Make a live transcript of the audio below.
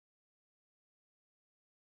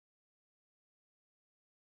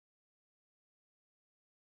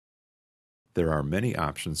There are many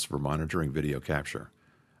options for monitoring video capture.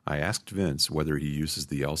 I asked Vince whether he uses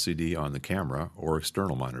the LCD on the camera or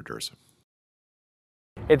external monitors.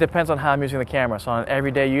 It depends on how I'm using the camera. So on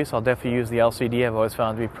everyday use, I'll definitely use the LCD. I've always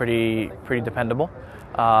found it to be pretty dependable.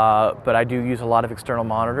 But I do use a lot of external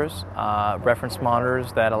monitors, reference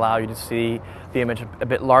monitors that allow you to see the image a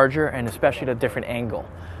bit larger and especially at a different angle.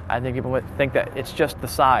 I think people would think that it's just the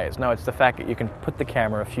size. No, it's the fact that you can put the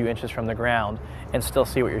camera a few inches from the ground and still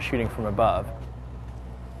see what you're shooting from above.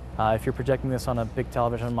 If you're projecting this on a big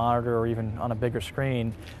television monitor or even on a bigger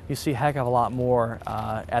screen, you see a heck of a lot more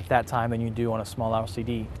at that time than you do on a small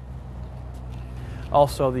LCD.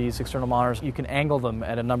 Also, these external monitors, you can angle them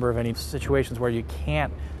at a number of any situations where you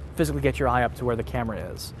can't physically get your eye up to where the camera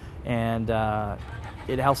is. And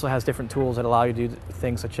it also has different tools that allow you to do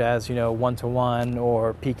things such as, one-to-one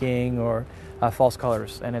or peaking or false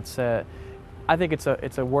colors. And I think it's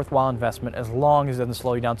a worthwhile investment as long as it doesn't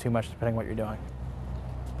slow you down too much depending on what you're doing.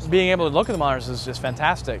 Being able to look at the monitors is just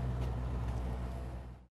fantastic.